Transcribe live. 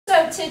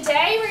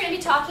today we're going to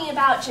be talking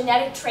about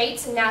genetic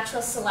traits and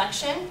natural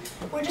selection.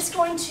 We're just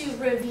going to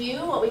review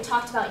what we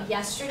talked about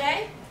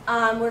yesterday.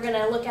 We're going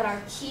to look at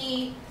our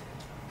key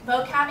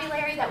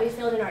vocabulary that we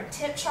filled in our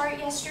tip chart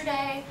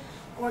yesterday.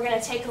 We're going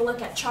to take a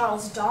look at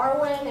Charles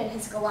Darwin and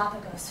his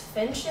Galapagos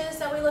finches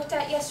that we looked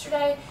at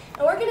yesterday.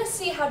 And we're going to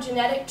see how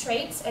genetic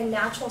traits and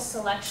natural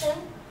selection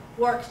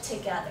work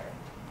together.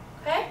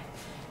 Okay?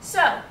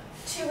 So,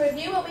 to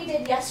review what we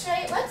did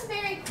yesterday, let's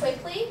very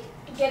quickly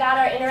get out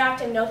our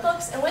interactive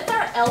notebooks, and with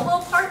our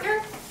elbow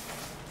partner,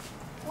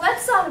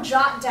 let's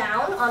jot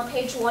down on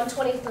page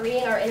 123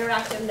 in our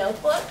interactive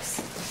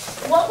notebooks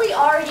what we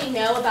already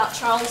know about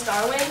Charles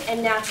Darwin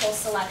and natural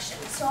selection.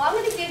 So I'm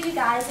going to give you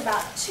guys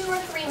about 2 or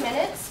 3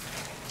 minutes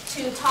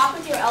to talk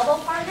with your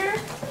elbow partner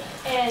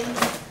and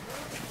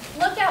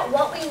look at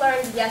what we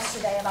learned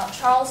yesterday about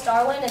Charles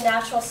Darwin and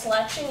natural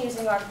selection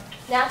using our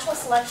natural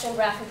selection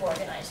graphic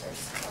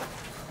organizers.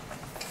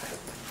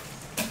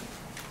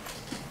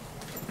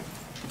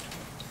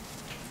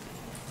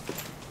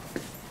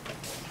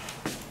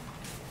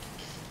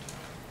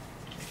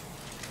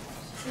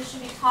 We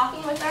should be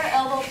talking with our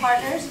elbow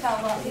partners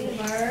about what we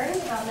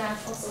learned about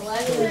natural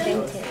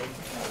selection.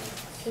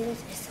 He was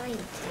a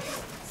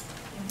scientist.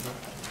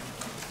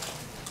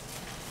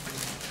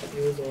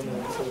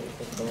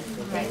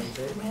 Right.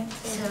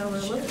 So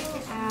we're looking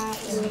at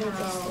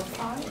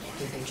how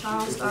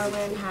Charles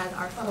Darwin had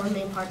our 4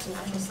 main parts of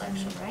natural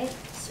selection, right?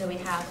 So we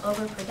have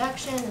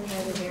overproduction,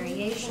 inherited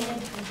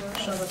variation,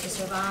 struggle to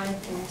survive,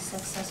 and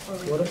successful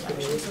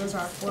reproduction. So those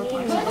are our 4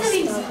 parts.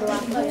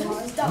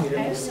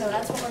 Okay, so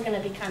that's what we're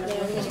going to be kind of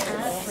looking at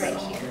right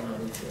here.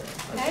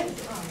 Okay?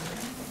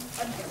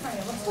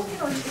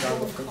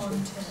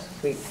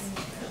 Wait.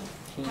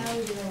 How are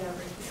we doing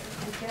over here?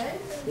 We good?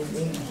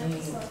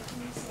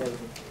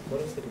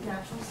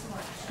 Natural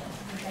selection.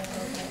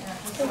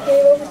 Okay,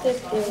 what was this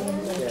doing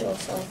natural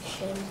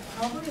selection?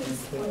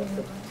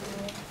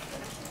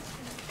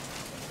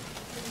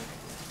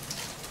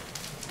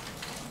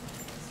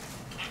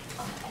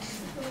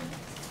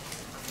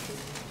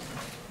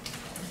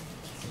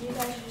 You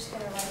guys are just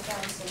going to write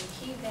down some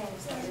key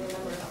things that you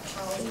remember about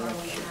Charles Darwin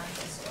and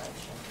natural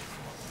selection.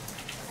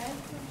 Okay?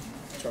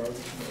 Charles.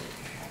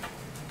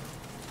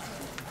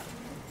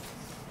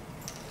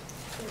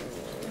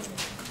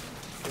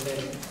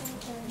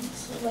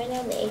 Went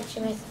on the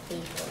HMS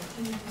people.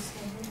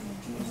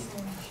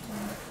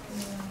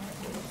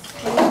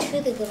 I went to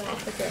the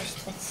Galapagos,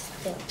 but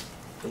still.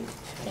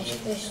 That's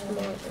first more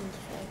than 5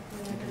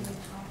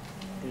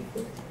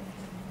 people.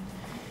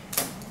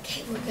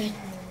 Okay, we're good.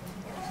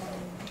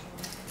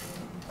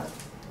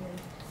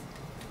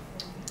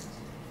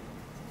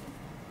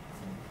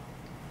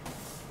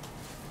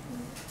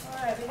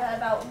 Alright, we got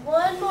about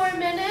 1 more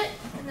minute,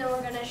 and then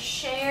we're going to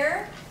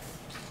share.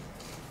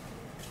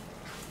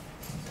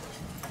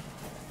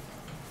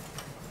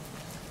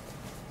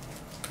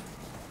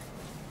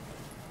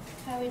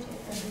 How are we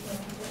doing? Everything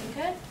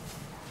good?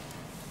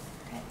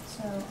 Okay,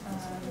 so,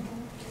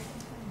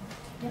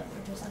 yep,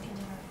 we're just looking at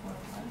our 4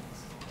 parts.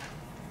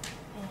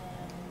 And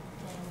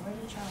then where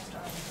did Charles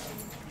Darwin go?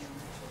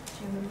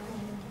 Do you remember?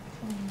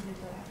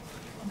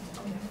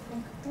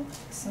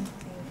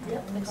 Something.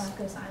 Yep, the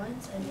Galapagos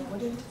Islands. And then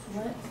what animal did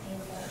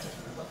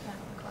he look at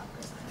on the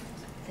Galapagos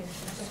Islands?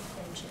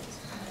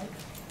 Finches. Right?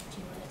 Do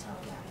you want to tell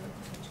Gabby what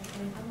the finches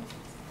were about?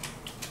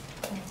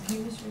 He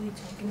was really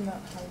talking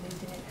about how they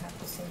didn't have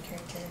the same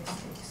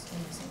characteristics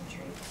and the same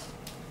traits.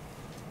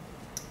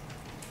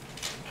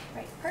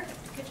 Right,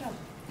 perfect. Good job.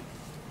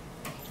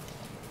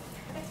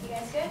 Perfect, you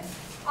guys good?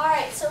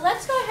 Alright, so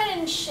let's go ahead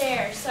and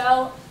share.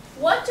 So,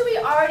 what do we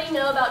already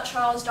know about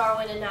Charles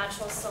Darwin and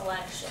natural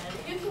selection?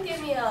 Who can give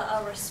me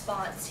a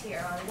response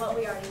here on what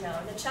we already know?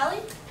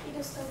 Nichelle? He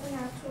discovered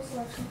natural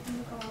selection from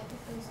the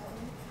Galapagos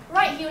Islands.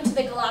 Right, he went to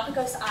the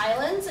Galapagos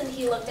Islands and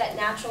he looked at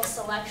natural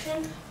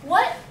selection.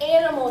 What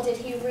animal did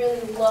he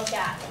really look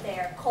at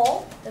there,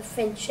 Cole? The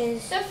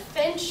finches. The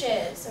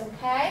finches,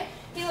 okay?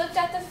 He looked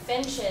at the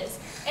finches.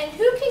 And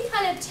who can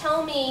kind of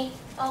tell me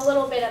a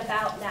little bit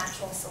about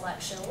natural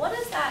selection? What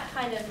does that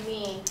kind of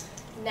mean,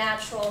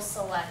 natural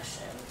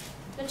selection?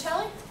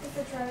 Nichelle? It's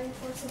the driving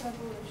force of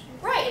evolution.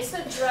 Right, it's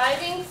the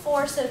driving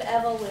force of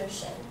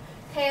evolution.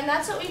 Okay, and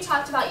that's what we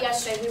talked about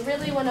yesterday. We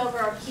really went over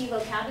our key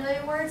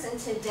vocabulary words, and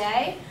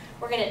today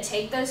we're going to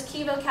take those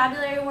key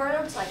vocabulary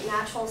words like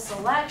natural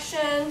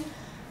selection,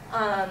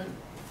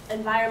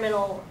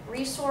 environmental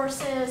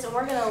resources, and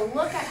we're going to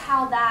look at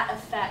how that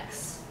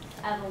affects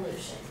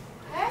evolution.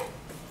 Okay?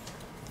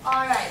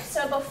 All right,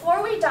 so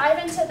before we dive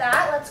into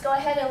that, let's go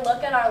ahead and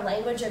look at our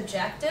language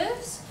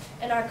objectives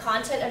and our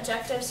content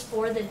objectives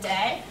for the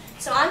day.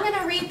 So I'm going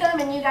to read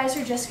them, and you guys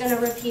are just going to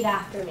repeat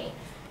after me.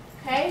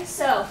 Okay,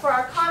 so for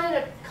our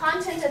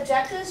content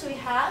objectives, we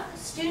have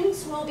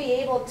students will be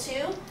able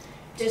to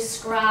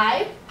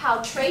describe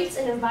how traits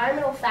and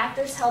environmental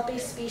factors help a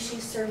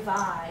species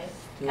survive.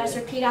 You guys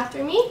repeat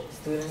after me.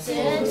 Students will be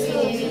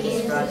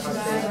able to describe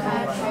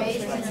how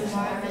traits and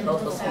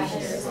environmental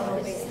factors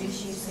help a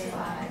species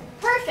survive.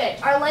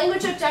 Perfect. Our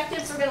language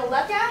objectives we're going to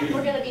look at,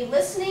 we're going to be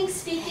listening,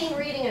 speaking,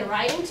 reading, and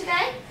writing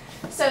today.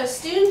 So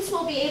students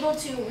will be able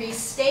to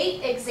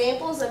restate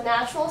examples of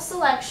natural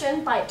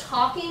selection by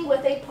talking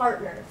with a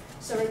partner.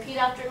 So repeat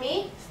after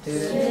me.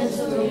 Students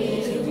will be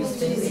able to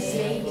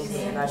restate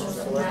examples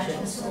of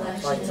natural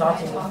selection by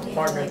talking with a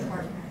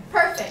partner.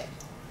 Perfect.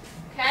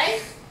 Okay?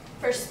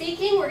 For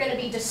speaking, we're going to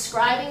be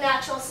describing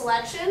natural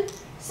selection.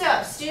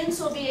 So students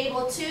will be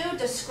able to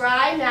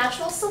describe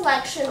natural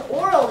selection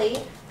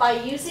orally by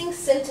using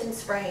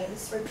sentence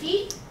frames.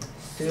 Repeat.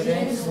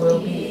 Students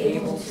will be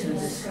able to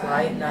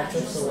describe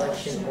natural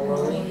selection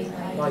orally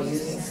by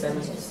using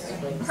sentence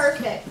frames.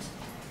 Perfect.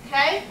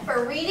 Okay,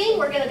 for reading,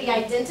 we're going to be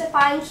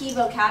identifying key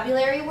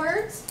vocabulary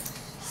words.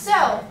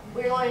 So,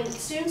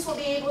 students will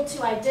be able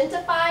to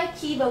identify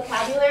key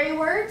vocabulary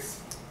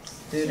words.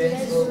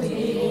 Students will be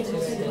able to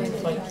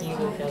identify key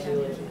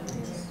vocabulary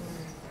words.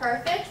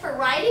 Perfect. For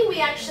writing,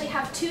 we actually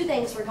have two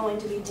things we're going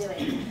to be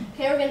doing.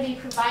 Okay, we're going to be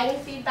providing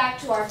feedback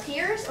to our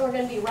peers, and we're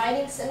going to be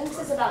writing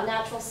sentences about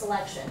natural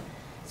selection.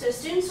 So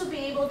students will be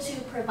able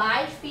to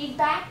provide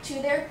feedback to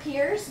their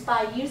peers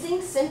by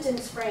using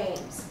sentence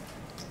frames.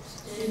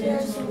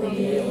 Students will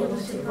be able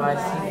to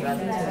provide feedback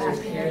to their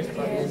peers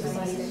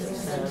by using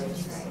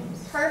sentence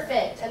frames.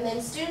 Perfect. And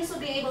then students will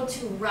be able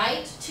to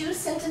write 2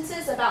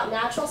 sentences about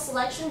natural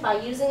selection by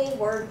using a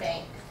word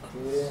bank.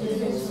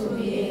 Students will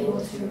be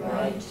able to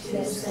write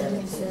 2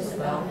 sentences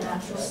about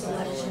natural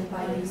selection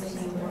by using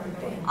a word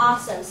bank.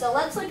 Awesome. So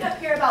let's look up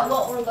here about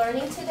what we're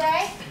learning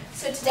today.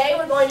 So today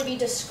we're going to be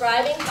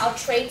describing how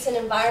traits and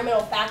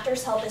environmental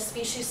factors help a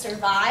species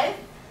survive.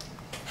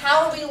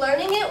 How are we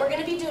learning it? We're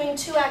going to be doing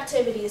 2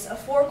 activities, a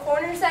 4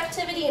 corners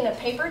activity and a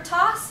paper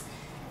toss.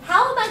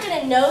 How am I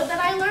going to know that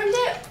I learned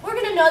it? We're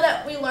going to know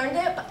that we learned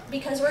it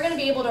because we're going to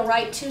be able to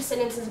write 2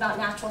 sentences about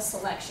natural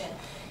selection.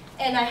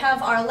 And I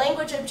have our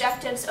language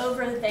objectives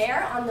over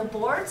there on the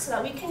board so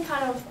that we can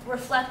kind of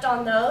reflect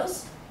on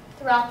those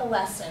throughout the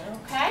lesson,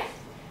 okay?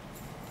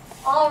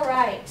 All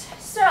right,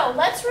 so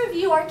let's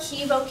review our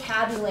key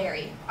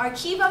vocabulary. Our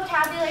key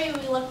vocabulary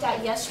we looked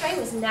at yesterday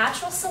was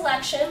natural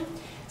selection,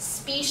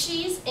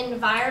 species,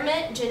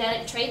 environment,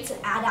 genetic traits, and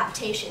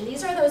adaptation.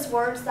 These are those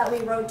words that we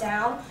wrote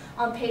down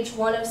on page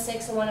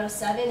 106 and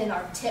 107 in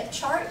our tip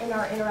chart in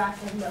our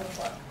interactive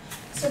notebook.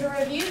 So to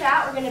review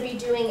that, we're going to be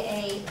doing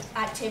an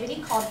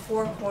activity called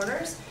 4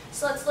 corners.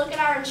 So let's look at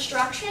our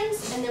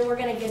instructions, and then we're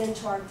going to get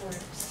into our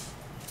groups.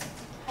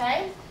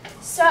 Okay,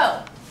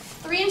 so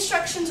 3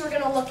 instructions we're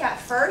going to look at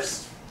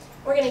first.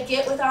 We're going to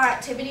get with our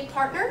activity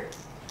partner.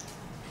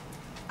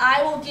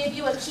 I will give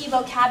you a key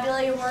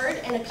vocabulary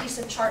word and a piece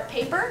of chart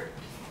paper,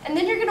 and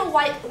then you're going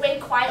to wait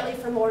quietly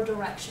for more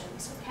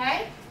directions,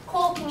 okay?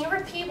 Cole, can you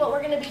repeat what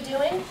we're going to be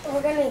doing?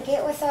 We're going to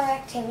get with our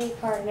activity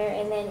partner,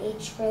 and then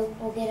each group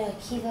will get a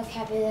key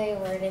vocabulary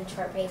word and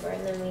chart paper,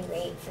 and then we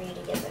wait for you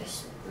to give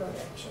us more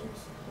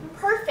directions.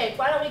 Perfect.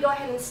 Why don't we go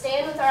ahead and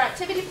stand with our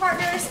activity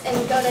partners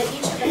and go to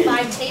each of the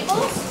 5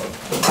 tables.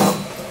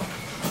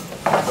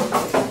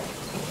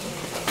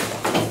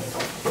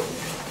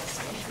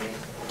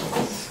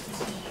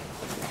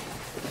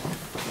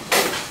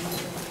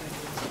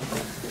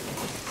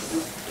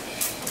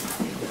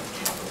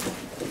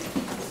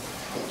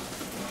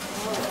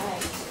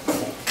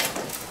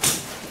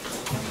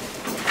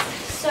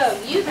 So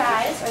you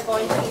guys are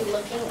going to be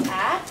looking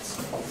at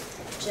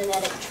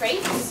genetic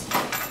traits.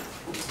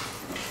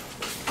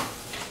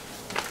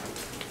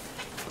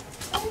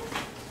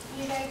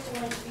 You guys are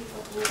going to be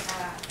looking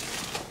at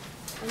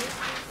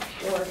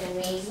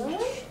organism.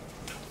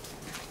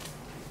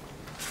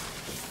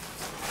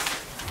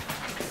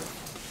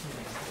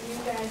 You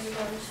guys are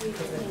going to be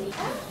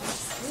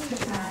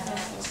looking at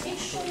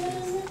adaptation.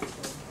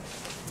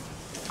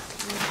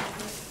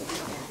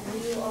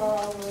 You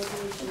all will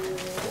be doing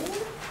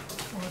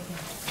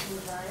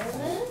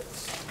environment.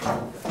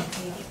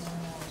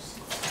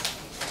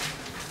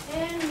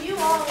 And you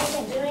all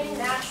will be doing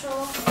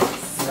natural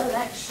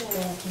selection.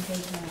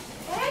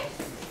 Okay?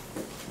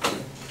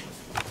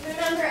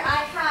 Remember,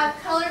 I have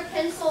colored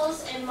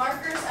pencils and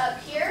markers up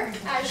here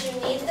as you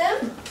need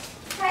them.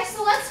 Okay,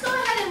 so let's go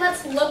ahead and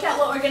let's look at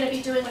what we're going to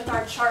be doing with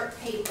our chart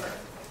paper.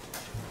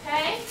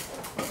 Okay?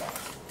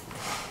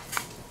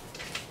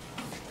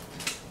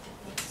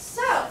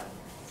 So,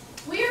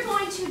 we are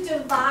going to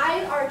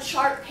divide our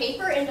chart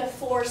paper into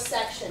 4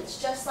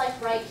 sections, just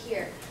like right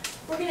here.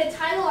 We're going to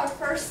title our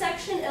first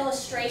section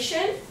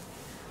illustration,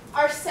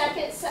 our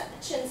second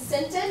section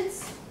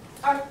sentence,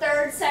 our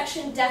third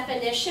section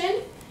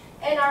definition,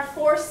 and our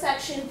 4th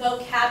section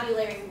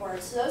vocabulary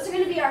words. So those are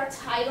going to be our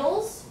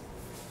titles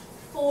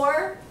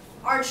for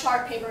our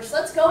chart paper. So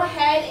let's go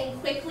ahead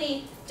and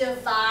quickly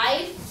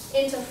divide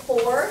into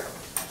 4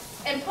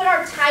 and put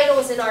our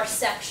titles in our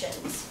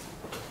sections.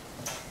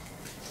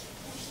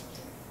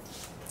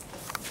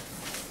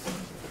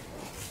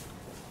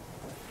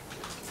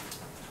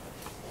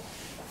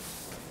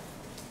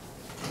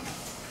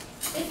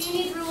 If you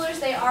need rulers,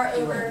 they are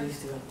over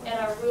in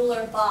our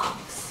ruler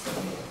box.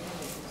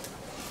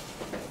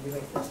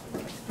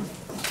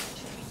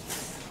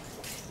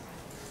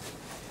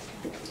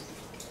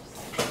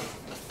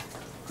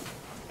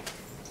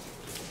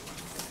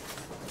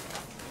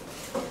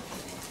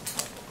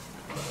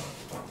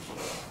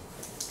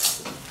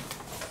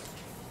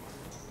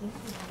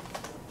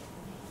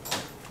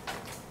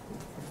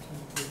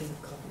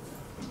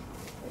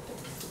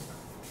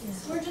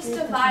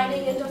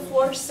 dividing into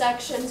 4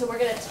 sections, and we're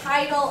going to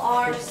title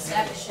our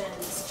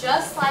sections,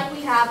 just like we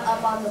have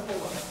up on the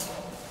board.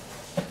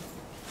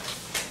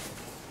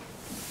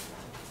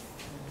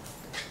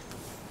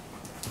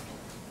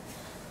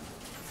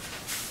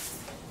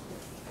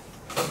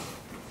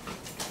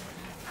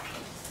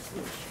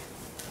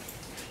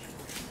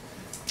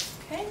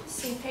 Okay,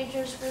 see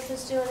Pedro's group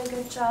is doing a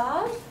good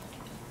job. You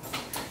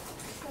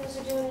guys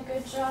are doing a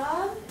good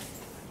job.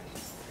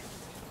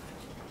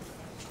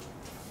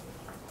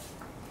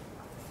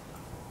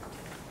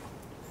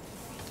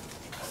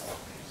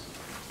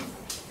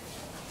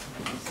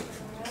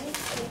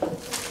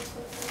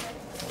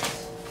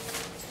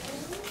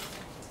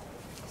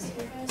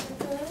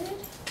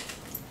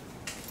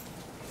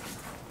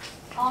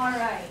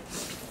 Alright,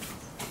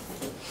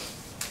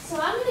 so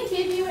I'm going to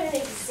give you an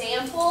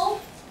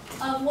example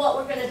of what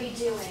we're going to be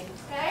doing,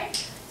 okay?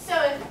 So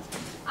if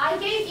I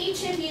gave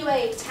each of you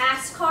a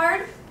task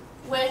card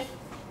with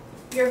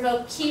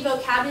your key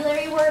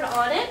vocabulary word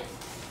on it,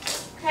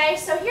 okay?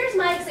 So here's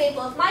my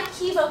example. If my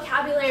key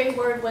vocabulary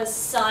word was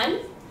sun,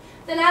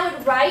 then I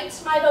would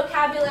write my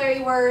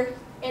vocabulary word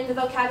in the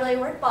vocabulary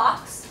word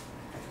box.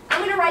 I'm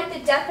going to write the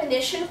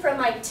definition from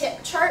my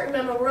tip chart.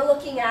 Remember, we're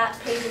looking at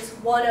pages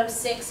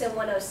 106 and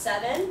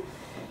 107.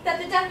 That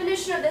the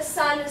definition of the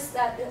sun is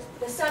that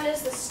the sun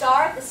is the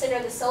star at the center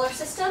of the solar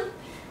system.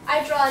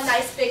 I draw a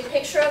nice big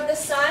picture of the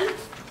sun,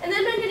 and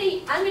then I'm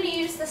going to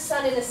use the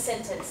sun in a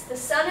sentence. The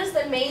sun is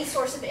the main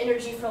source of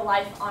energy for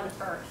life on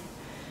Earth.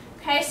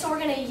 Okay, so we're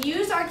going to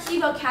use our key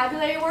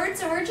vocabulary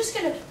words, and we're just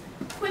going to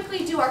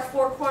quickly do our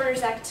 4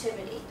 corners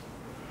activity.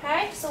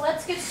 Okay, so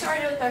let's get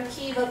started with our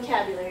key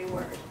vocabulary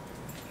word.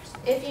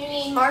 If you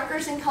need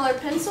markers and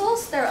colored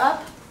pencils, they're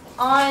up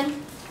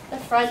on the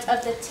front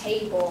of the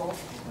table.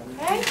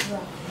 Okay?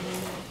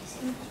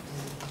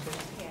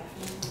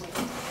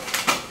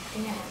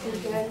 You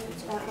good?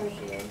 It's about right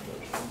here.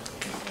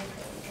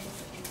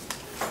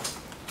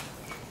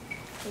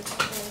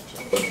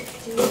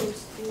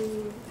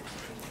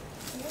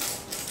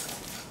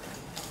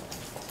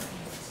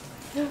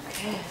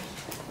 Okay.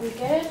 We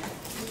good?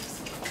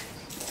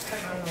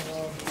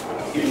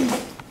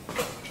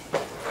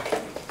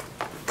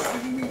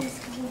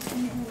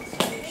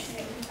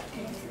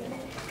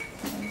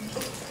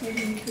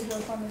 Maybe you could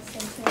work on the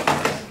same thing. I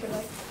feel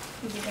like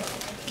you could get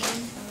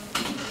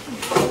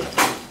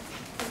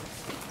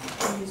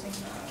using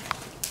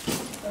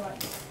the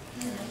like.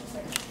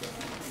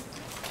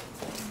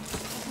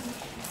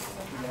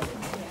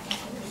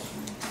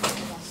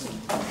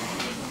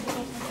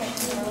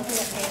 We're looking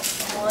at page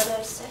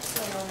 106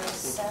 and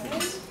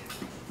 107.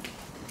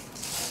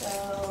 So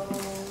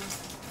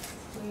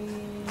we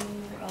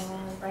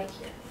are right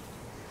here.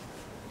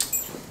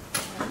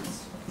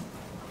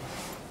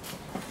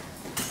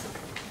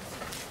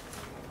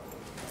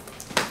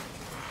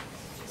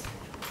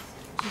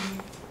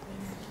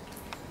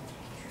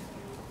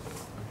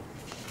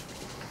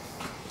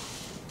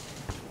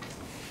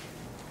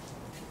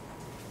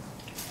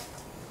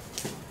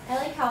 I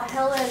like how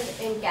Helen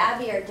and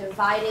Gabby are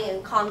dividing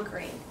and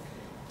conquering.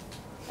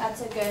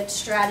 That's a good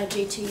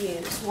strategy to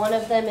use. One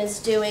of them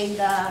is doing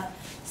the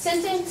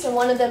sentence and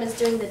one of them is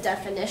doing the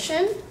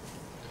definition.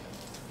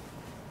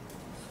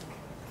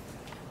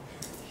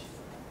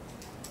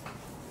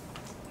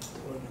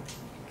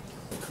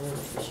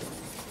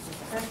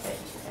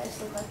 Perfect. You guys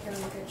look like you're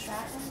on a good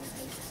track.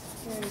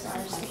 Here's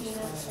our sticky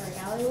notes for our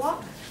gallery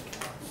walk.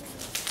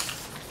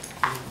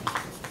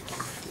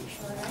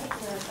 Alright,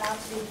 we're about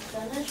to be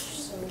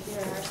finished, so here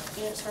are our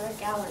sticky notes for our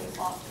gallery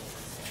walk.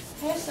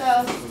 Okay,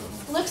 so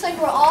looks like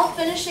we're all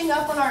finishing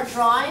up on our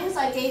drawings.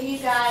 I gave you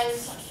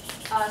guys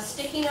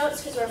sticky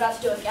notes because we're about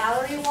to do a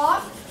gallery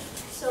walk.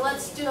 So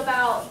let's do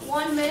about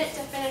 1 minute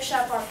to finish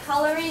up our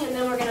coloring, and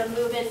then we're going to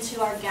move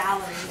into our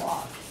gallery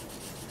walk.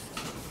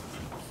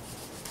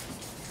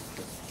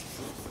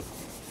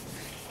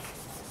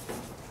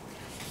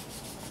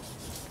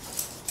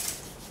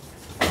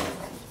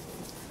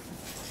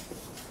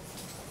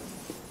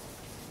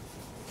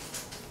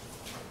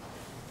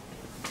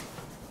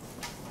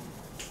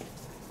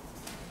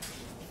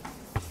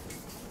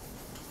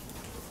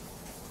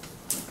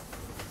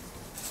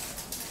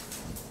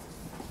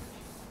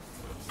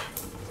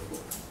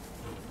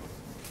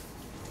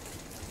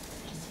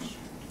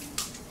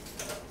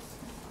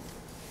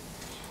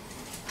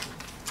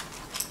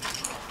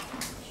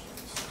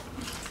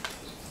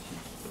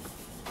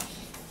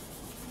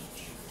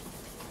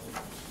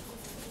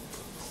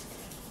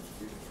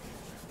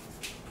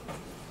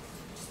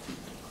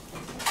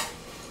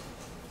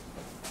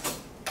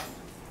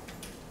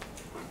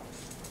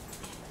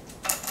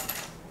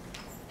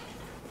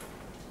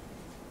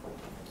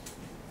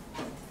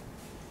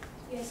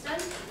 You guys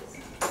done?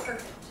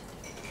 Perfect.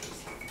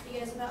 You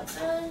guys about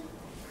done?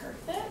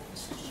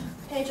 Perfect.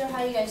 Pedro,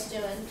 how you guys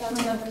doing?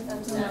 Thumbs up or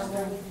thumbs down?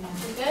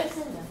 You good?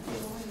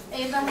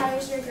 Ava, how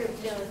is your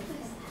group doing?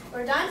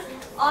 We're done?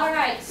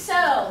 Alright,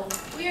 so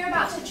we are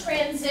about to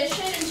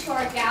transition into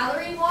our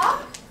gallery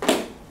walk.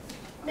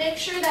 Make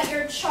sure that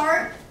your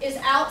chart is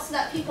out so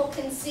that people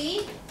can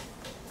see.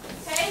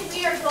 Okay,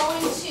 we are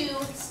going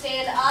to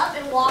stand up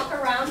and walk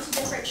around to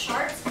different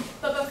charts.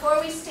 But before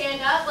we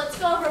stand up, let's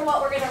go over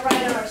what we're going to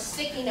write on our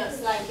sticky notes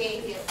that I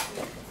gave you.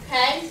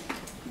 Okay?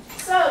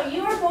 So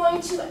you are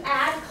going to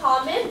add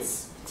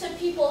comments to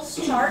people's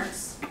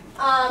charts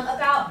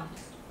about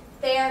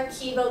their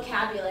key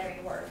vocabulary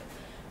word.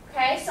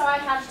 Okay, so I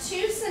have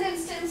 2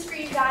 sentence stems for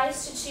you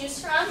guys to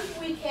choose from.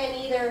 We can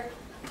either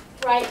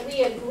write,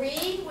 we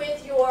agree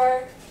with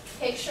your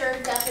picture,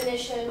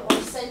 definition,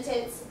 or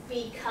sentence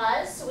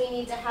because, so we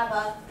need to have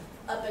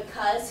a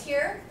because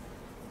here.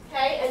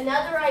 Okay,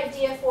 another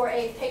idea for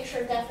a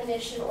picture,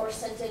 definition, or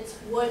sentence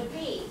would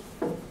be,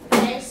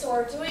 okay, so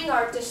we're doing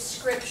our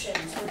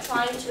descriptions. We're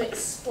trying to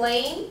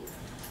explain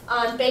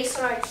based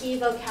on our key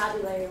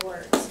vocabulary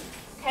words.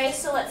 Okay,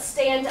 so let's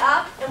stand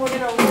up and we're going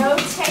to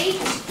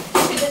rotate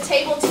to the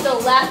table to the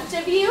left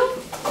of you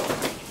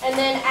and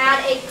then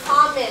add a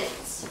comment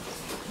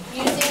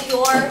using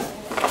your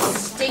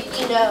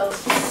sticky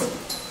notes.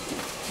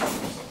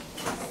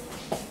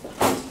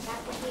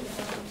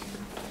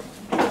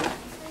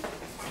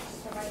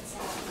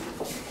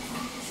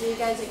 So you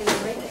guys are going to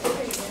write it here.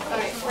 All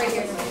right, right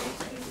here.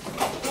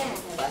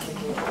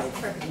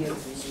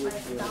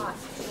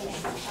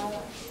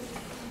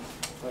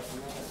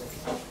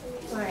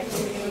 All right,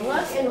 so we're going to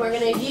look and we're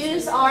going to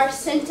use our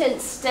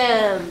sentence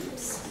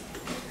stems.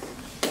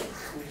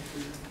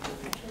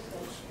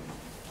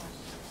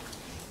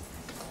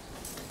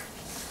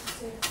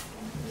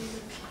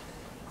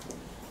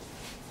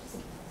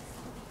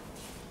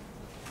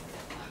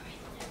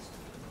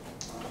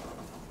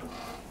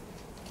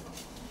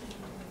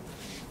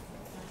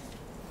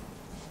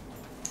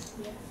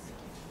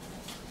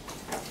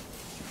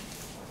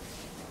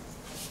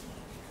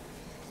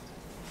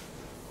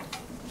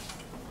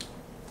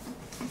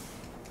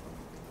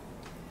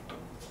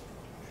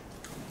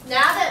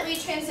 Now that we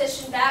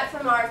transitioned back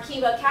from our key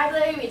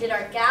vocabulary, we did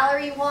our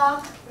gallery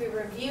walk, we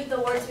reviewed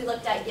the words we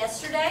looked at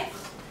yesterday,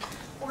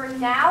 we're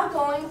now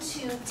going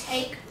to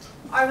take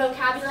our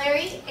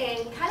vocabulary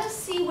and kind of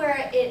see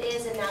where it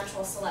is in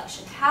natural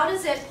selection. How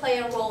does it play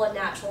a role in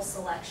natural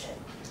selection?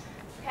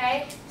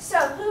 Okay, so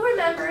who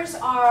remembers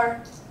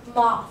our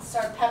moths,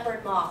 our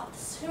peppered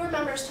moths? Who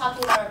remembers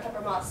talking about our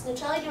peppered moths?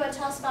 Nacheli, do you want to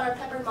tell us about our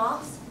peppered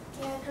moths?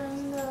 Yeah,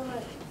 during the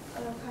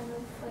kind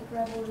of like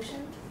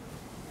revolution,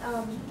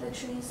 the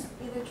trees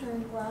either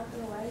turned black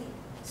or white.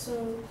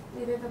 So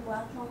either the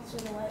black moths or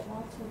the white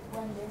moths would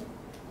blend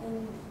in.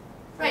 And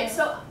right.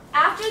 So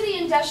after the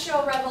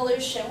Industrial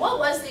Revolution, what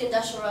was the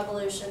Industrial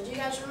Revolution? Do you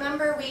guys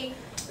remember?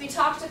 We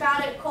talked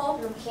about it, Cole.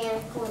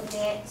 Mechanical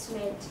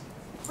advancement.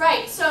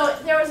 Right. So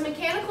there was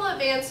mechanical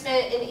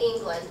advancement in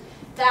England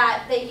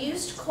that they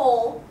used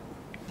coal,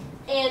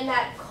 and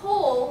that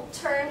coal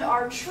turned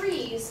our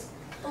trees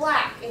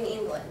black in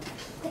England.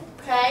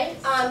 Okay,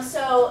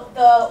 so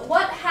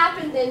what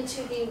happened then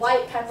to the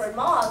white peppered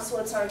moths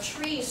once our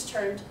trees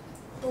turned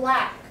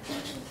black?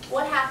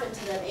 What happened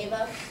to them,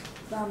 Ava?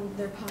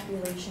 Their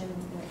population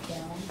went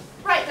down.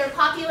 Right, their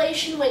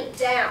population went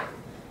down.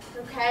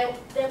 Okay,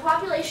 their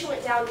population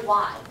went down.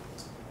 Why?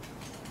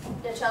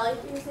 Nacheli?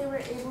 because they were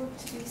able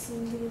to be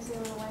seen because they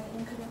were white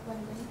and couldn't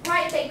blend in.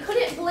 Right, they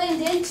couldn't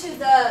blend into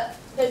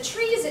the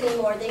trees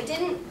anymore. They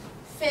didn't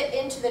fit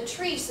into the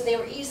trees, so they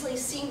were easily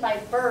seen by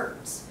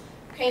birds.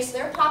 Okay, so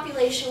their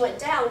population went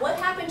down. What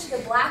happened to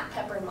the black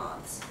peppered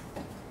moths?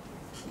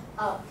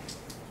 Oh,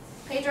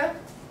 Pedro?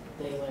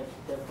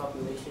 Their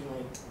population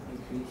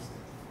increased.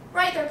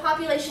 Right, their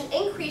population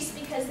increased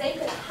because they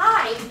could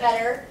hide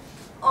better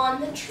on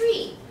the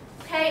tree.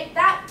 Okay,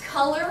 that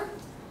color,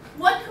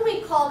 what can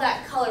we call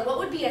that color? What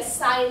would be a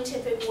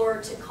scientific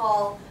word to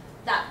call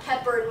that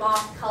peppered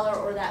moth color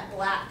or that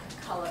black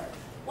color?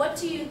 What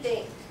do you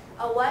think?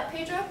 A what,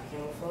 Pedro?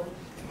 Camouflage.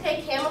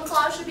 Okay,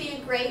 camouflage would be a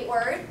great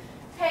word.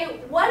 Okay,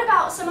 what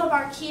about some of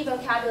our key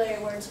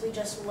vocabulary words we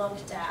just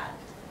looked at?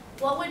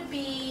 What would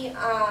be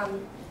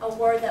a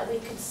word that we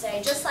could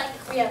say? Just like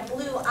we have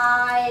blue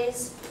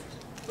eyes,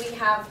 we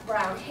have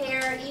brown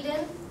hair.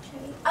 Eden?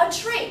 Trait. A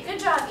trait. Good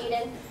job,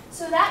 Eden.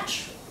 So that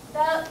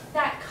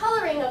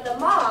coloring of the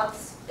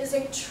moths is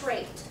a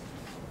trait.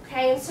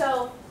 Okay, and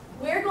so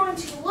we're going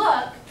to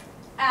look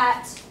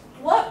at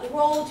what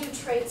role do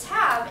traits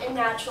have in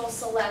natural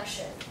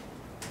selection.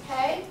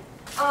 Okay?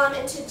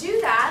 And to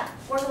do that,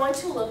 we're going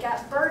to look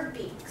at bird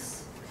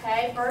beaks.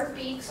 Okay, bird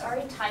beaks are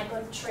a type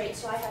of trait.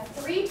 So I have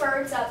 3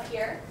 birds up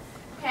here.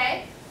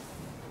 Okay,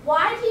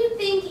 why do you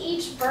think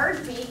each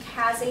bird beak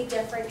has a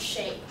different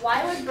shape?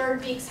 Why would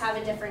bird beaks have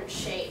a different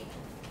shape?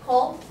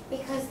 Cole?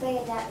 Because they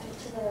adapted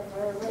to their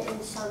environment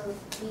and some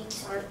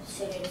beaks aren't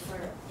suited for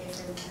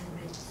different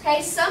environments.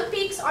 Okay, some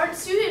beaks aren't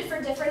suited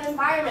for different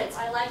environments.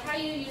 I like how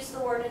you use the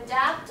word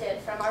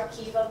adapted from our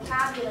key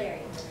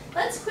vocabulary.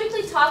 Let's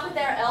quickly talk with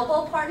our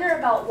elbow partner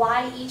about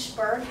why each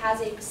bird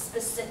has a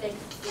specific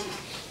beak.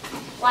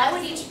 Why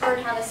would each bird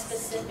have a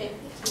specific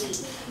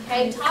beak?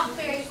 Okay, talk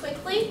very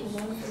quickly.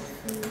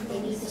 They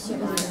need to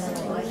survive.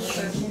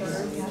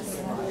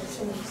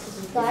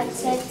 God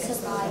said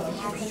survive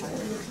happens.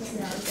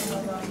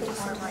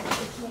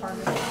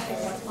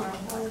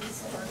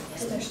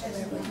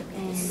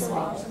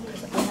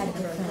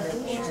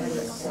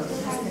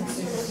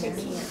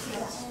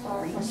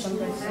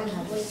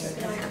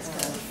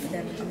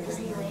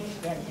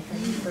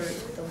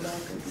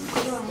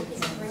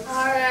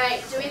 All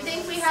right, do we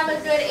think we have a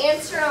good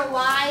answer on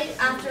why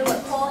after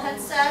what Cole had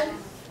said?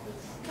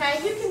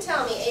 Okay, who can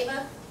tell me,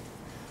 Ava?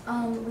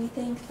 We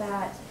think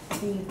that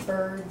the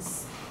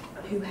birds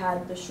who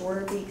had the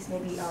shorter beaks,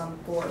 maybe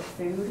for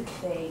food,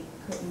 they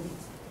couldn't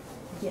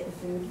get the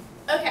food.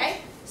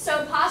 Okay,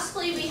 so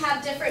possibly we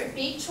have different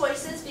beak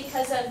choices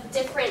because of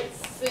different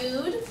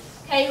food.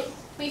 Okay,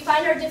 we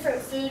find our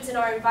different foods in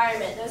our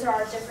environment. Those are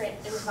our different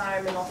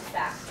environmental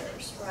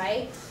factors,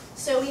 right?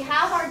 So we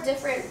have our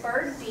different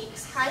bird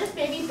beaks kind of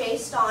maybe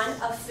based on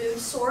a food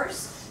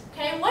source.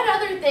 Okay, what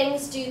other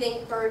things do you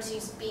think birds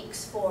use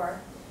beaks for?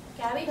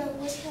 Gabby? The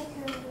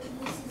woodpecker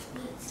uses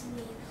beaks to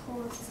make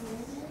holes to live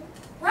in.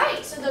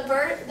 Right, so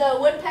the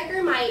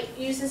woodpecker might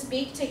use his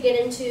beak to get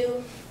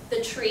into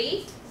the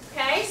tree.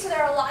 Okay, so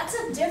there are lots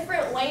of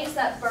different ways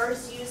that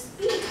birds use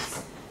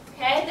beaks.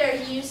 Okay, they're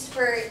used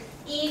for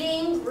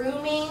eating,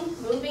 grooming,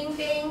 moving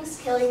things,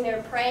 killing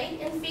their prey,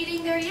 and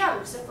feeding their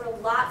young. So for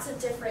lots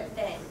of different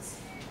things.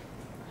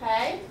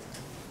 Okay?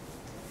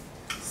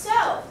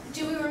 So,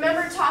 do we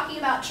remember talking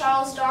about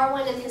Charles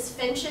Darwin and his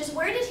finches?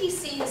 Where did he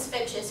see his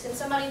finches? Can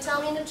somebody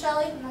tell me,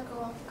 Nacheli?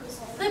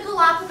 The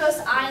Galapagos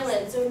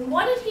Islands. And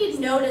what did he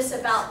notice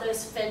about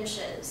those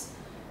finches?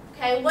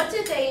 Okay, what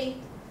did they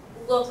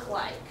look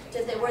like?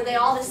 Were they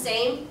all the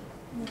same?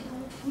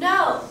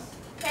 No.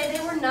 Okay,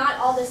 they were not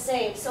all the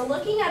same. So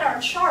looking at our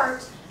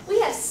chart, we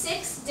have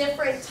 6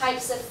 different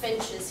types of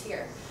finches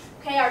here.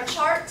 Okay, our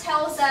chart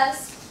tells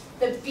us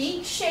the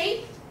beak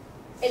shape.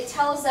 It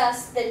tells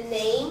us the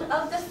name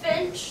of the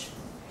finch.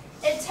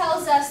 It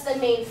tells us the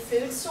main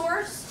food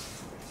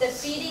source, the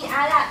feeding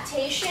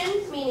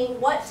adaptation,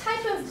 meaning what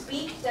type of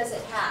beak does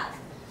it have,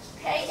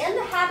 okay, and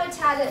the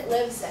habitat it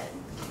lives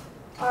in.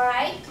 All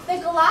right, the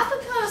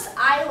Galapagos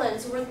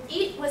Islands, was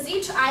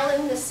each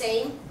island the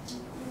same?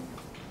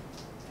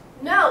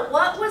 No,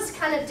 what was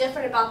kind of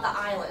different about the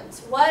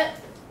islands? What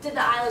did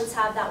the islands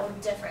have that were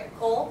different?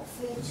 Cole?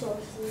 Food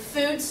sources.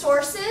 Food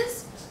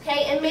sources,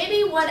 okay, and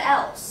maybe what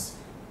else?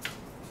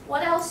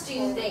 What else do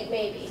you think,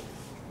 maybe,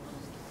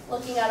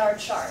 looking at our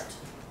chart?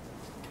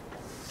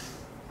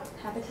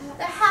 Habitat?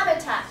 The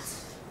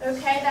habitats,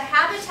 okay, the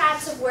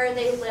habitats of where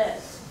they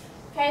live.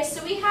 Okay,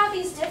 so we have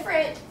these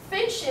different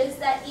finches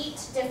that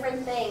eat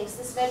different things.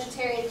 This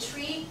vegetarian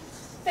tree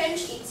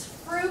finch eats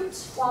fruit,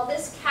 while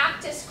this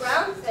cactus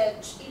ground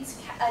finch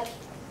eats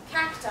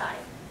cacti.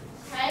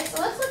 Okay, so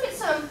let's look at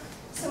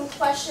some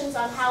questions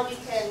on how we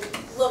can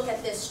look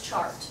at this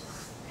chart.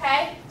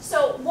 Okay,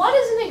 so what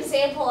is an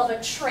example of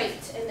a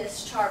trait in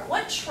this chart?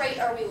 What trait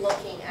are we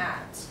looking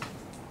at?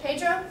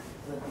 Pedro?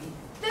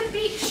 The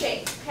beak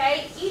shape,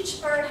 okay? Each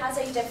bird has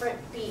a different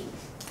beak.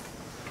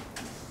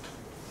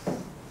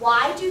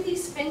 Why do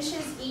these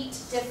finches eat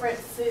different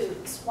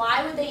foods?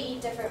 Why would they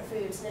eat different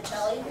foods,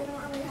 Nacheli? They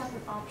don't really have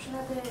an option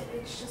of it.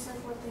 It's just like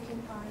what they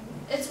can find.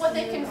 It's what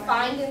they can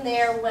find in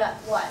their what?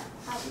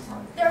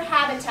 Habitat. Their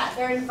habitat,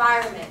 their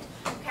environment.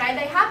 Okay,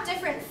 they have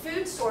different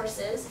food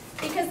sources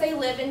because they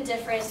live in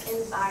different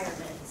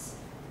environments.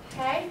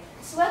 Okay,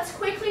 so let's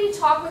quickly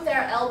talk with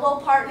our elbow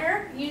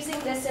partner using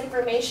this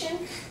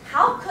information.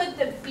 How could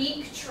the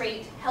beak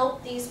trait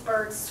help these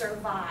birds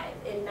survive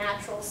in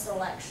natural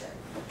selection?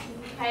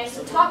 Okay,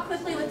 so talk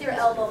quickly with your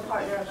elbow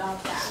partner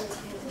about that.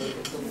 I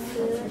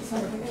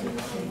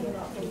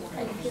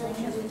feel like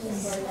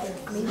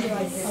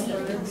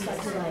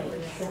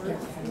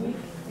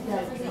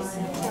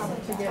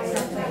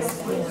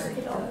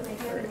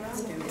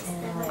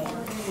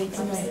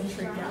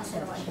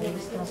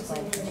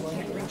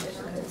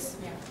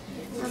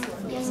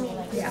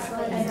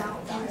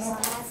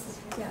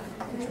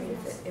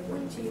It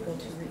wouldn't be able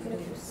to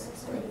reproduce.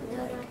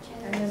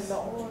 And then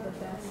the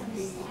best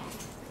be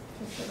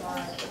to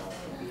survive.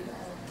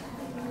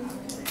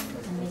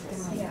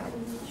 Yeah.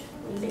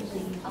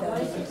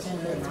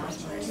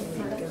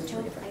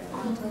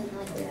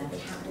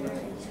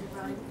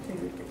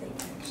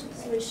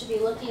 So we should be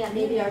looking at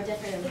maybe our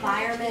different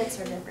environments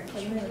or different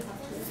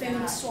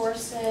food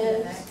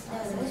sources.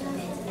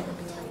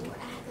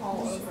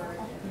 All over.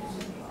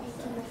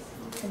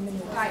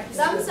 All right,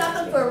 thumbs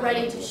up if we're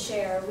ready to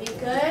share. Are we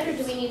good or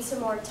do we need some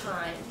more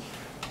time?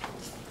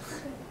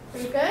 Are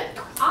we good?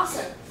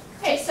 Awesome.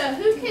 Okay, so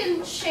who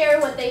can share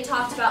what they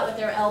talked about with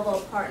their elbow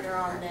partner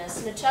on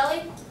this?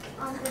 Nacheli?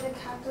 For the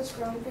cactus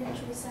ground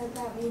finch, we said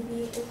that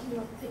maybe it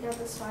can pick out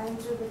the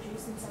spines or the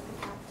juice inside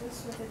the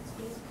cactus with its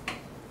beak.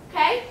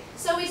 Okay,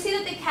 so we see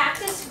that the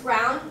cactus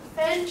ground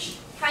finch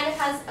kind of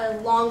has a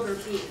longer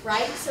beak,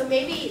 right? So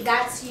maybe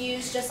that's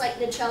used, just like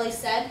Nacheli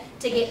said,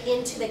 to get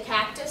into the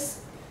cactus,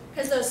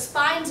 because those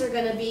spines are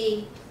going to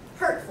be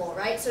hurtful,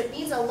 right? So it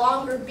needs a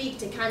longer beak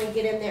to kind of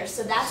get in there.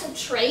 So that's a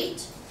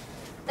trait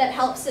that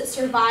helps it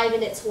survive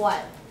in its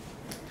what?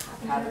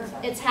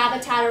 Habitat. Its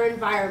habitat or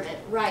environment,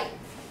 right.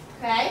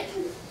 Okay?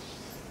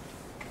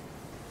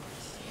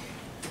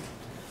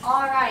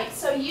 All right,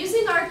 so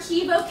using our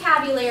key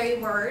vocabulary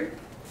word,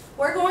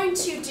 we're going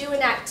to do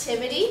an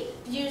activity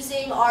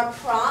using our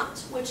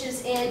prompt, which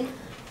is in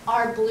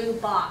our blue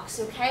box,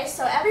 okay?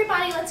 So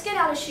everybody, let's get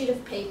out a sheet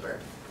of paper.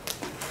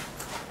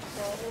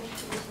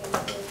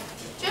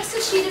 Just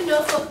a sheet of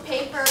notebook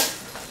paper.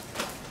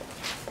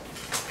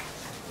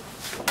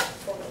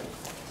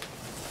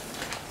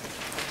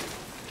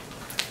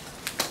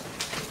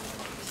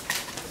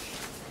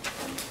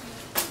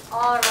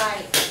 All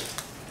right.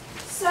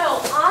 So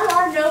on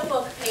our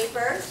notebook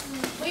paper,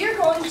 we are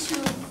going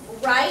to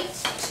write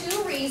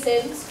 2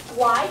 reasons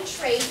why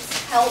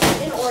traits help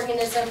an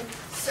organism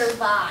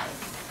survive.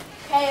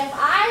 Okay, if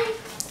I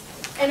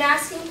am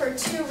asking for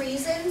 2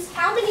 reasons,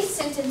 how many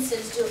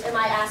sentences am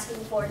I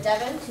asking for,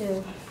 Devin?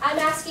 2. I'm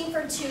asking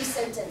for 2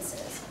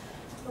 sentences.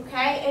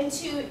 Okay, and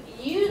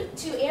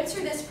to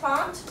answer this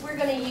prompt, we're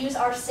going to use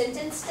our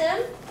sentence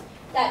stem,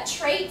 that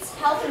traits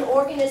help an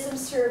organism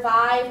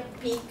survive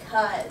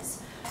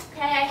because.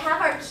 Okay, I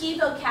have our key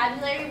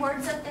vocabulary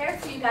words up there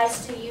for you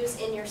guys to use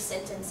in your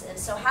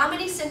sentences. So how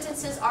many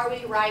sentences are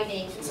we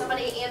writing? Can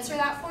somebody answer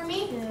that for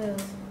me? 2.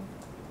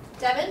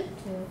 Devin?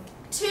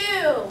 2. 2,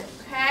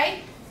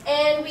 okay?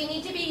 And we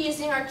need to be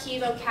using our key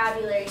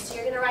vocabulary. So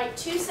you're going to write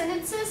 2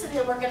 sentences, and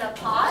then we're going to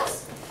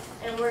pause,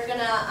 and we're going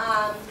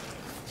to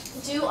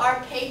do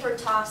our paper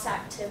toss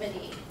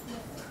activity.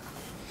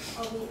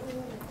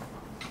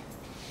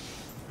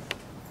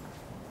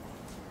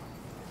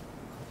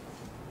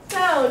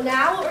 So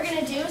now what we're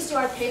going to do is do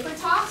our paper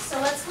toss. So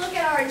let's look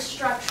at our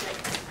instructions.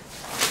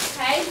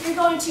 Okay, you're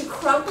going to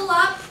crumple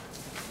up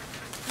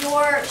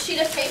your sheet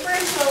of paper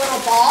into a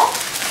little ball,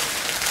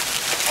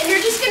 and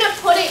you're just going to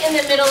put it in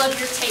the middle of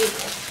your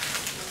table.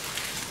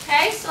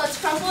 Okay, so let's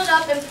crumple it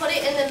up and put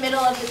it in the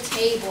middle of the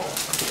table.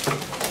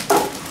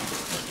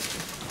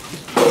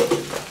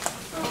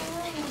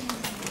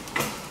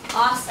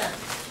 Awesome.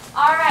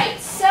 All right,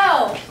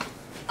 so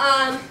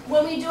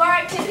when we do our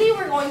activity,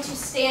 we're going to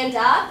stand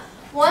up.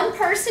 One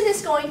person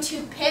is going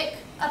to pick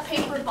a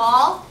paper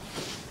ball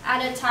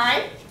at a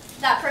time.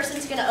 That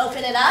person's going to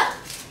open it up.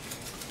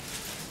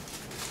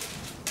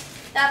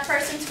 That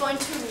person's going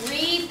to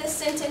read the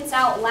sentence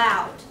out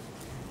loud.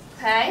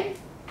 Okay?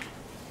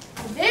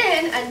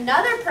 Then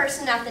another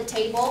person at the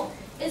table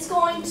is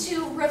going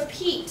to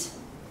repeat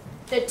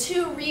the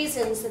 2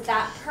 reasons that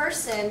that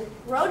person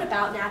wrote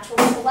about natural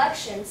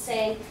selection,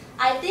 saying,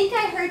 I think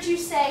I heard you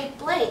say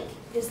blank.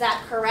 Is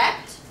that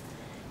correct?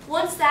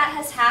 Once that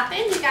has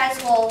happened, you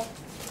guys will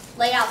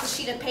lay out the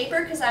sheet of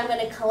paper because I'm going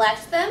to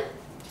collect them.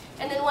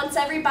 And then once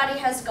everybody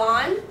has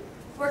gone,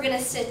 we're going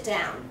to sit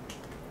down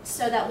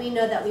so that we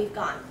know that we've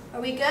gone.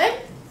 Are we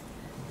good?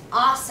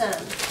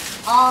 Awesome.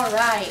 All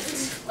right.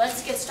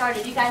 Let's get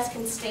started. You guys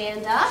can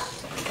stand up.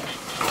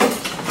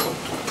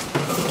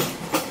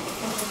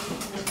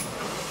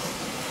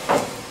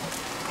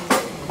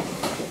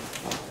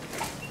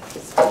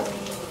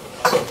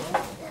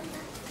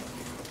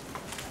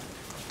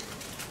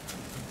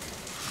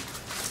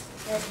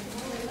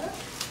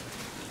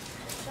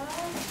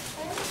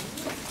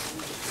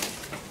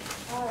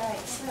 All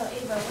right, so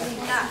Ava, what do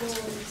you got?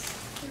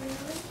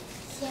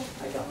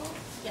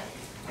 Yeah.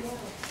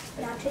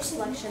 Natural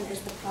selection is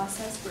the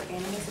process where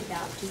animals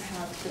adapt to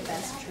have the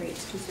best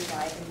traits to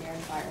survive in their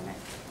environment.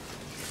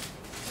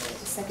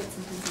 The second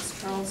sentence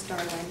is Charles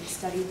Darwin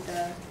studied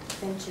the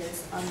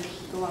finches on the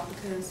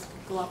Galapagos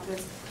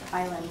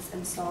Islands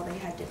and saw they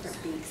had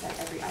different beaks at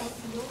every island.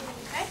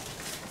 Okay.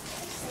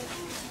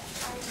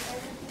 I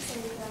heard you say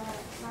that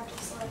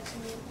natural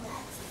selection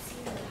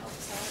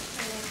helps out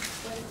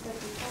with the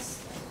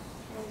beaks,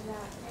 and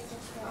that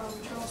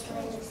Charles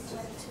Darwin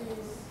went to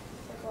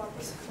the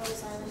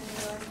Galapagos Island and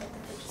learned that the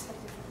fishes have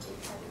different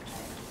beaks every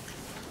time.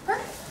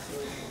 Perfect.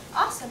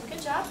 Awesome.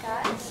 Good job,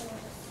 guys.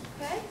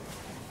 Okay.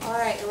 All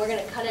right, and we're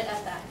going to cut it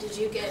at that.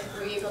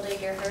 Were you able to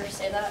hear her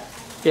say that?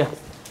 Yeah,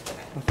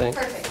 Okay. I think.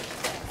 Perfect.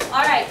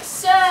 All right,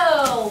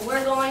 so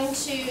we're going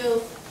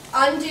to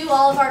undo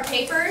all of our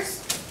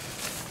papers,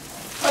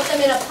 put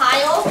them in a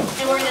pile,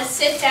 and we're going to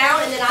sit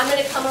down, and then I'm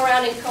going to come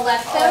around and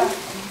collect them.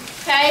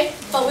 Okay?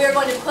 But we're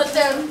going to put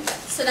them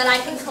so that I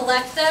can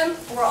collect them.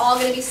 We're all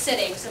going to be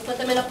sitting, so put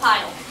them in a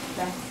pile.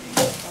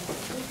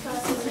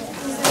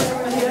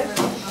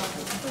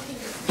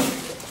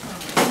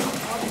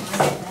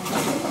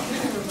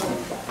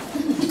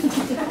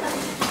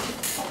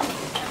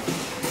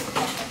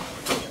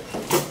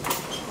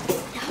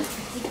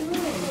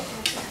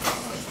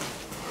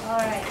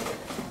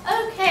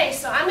 Okay,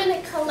 so I'm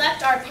going to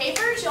collect our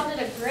papers. Y'all did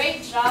a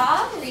great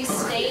job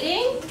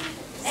restating.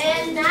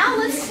 And now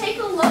let's take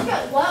a look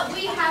at what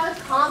we have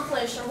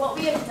accomplished or what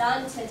we have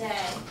done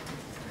today.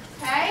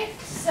 Okay,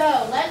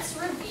 so let's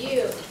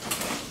review.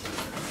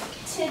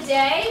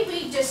 Today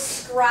we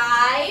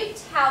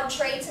described how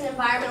traits and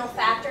environmental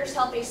factors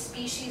help a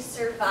species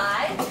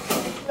survive.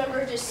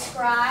 Remember,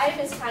 describe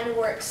is kind of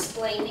we're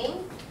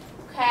explaining.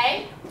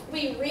 Okay,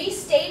 we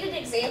restated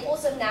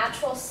examples of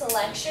natural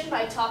selection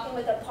by talking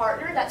with a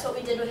partner. That's what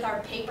we did with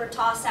our paper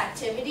toss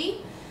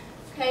activity.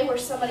 okay, where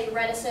somebody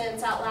read a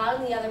sentence out loud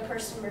and the other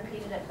person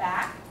repeated it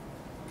back.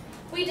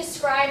 We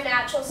describe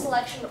natural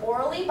selection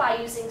orally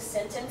by using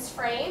sentence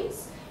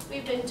frames.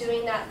 We've been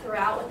doing that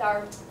throughout with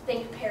our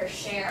Think, Pair,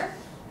 Share.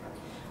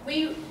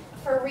 We,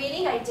 for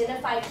reading,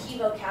 identified key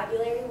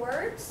vocabulary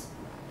words.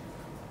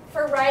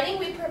 For writing,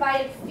 we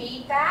provided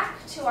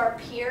feedback to our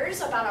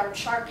peers about our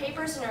chart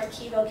papers and our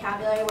key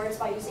vocabulary words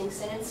by using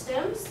sentence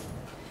stems.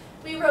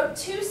 We wrote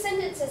 2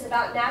 sentences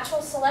about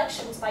natural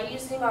selections by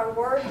using our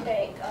word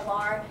bank of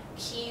our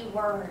key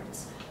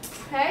words.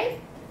 Okay,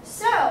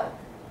 so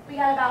we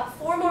got about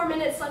 4 more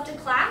minutes left of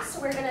class,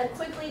 so we're going to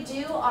quickly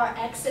do our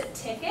exit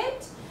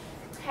ticket.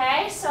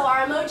 Okay, so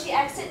our emoji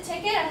exit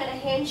ticket, I'm going to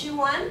hand you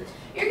one.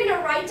 You're going to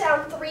write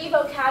down 3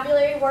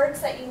 vocabulary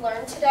words that you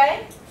learned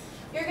today.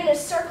 You're going to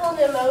circle an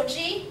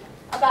emoji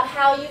about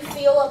how you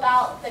feel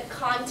about the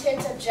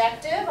content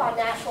objective on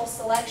natural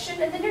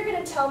selection, and then you're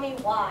going to tell me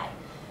why.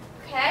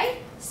 Okay?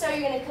 So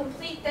you're going to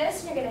complete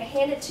this, and you're going to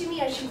hand it to me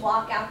as you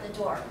walk out the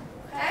door.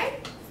 Okay?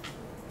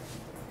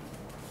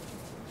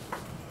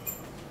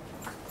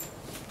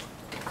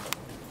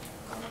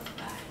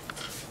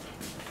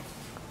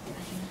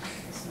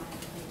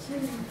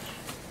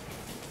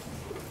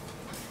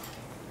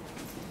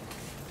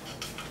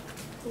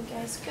 You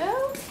guys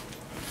go.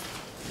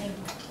 Thank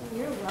you.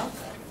 You're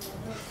welcome.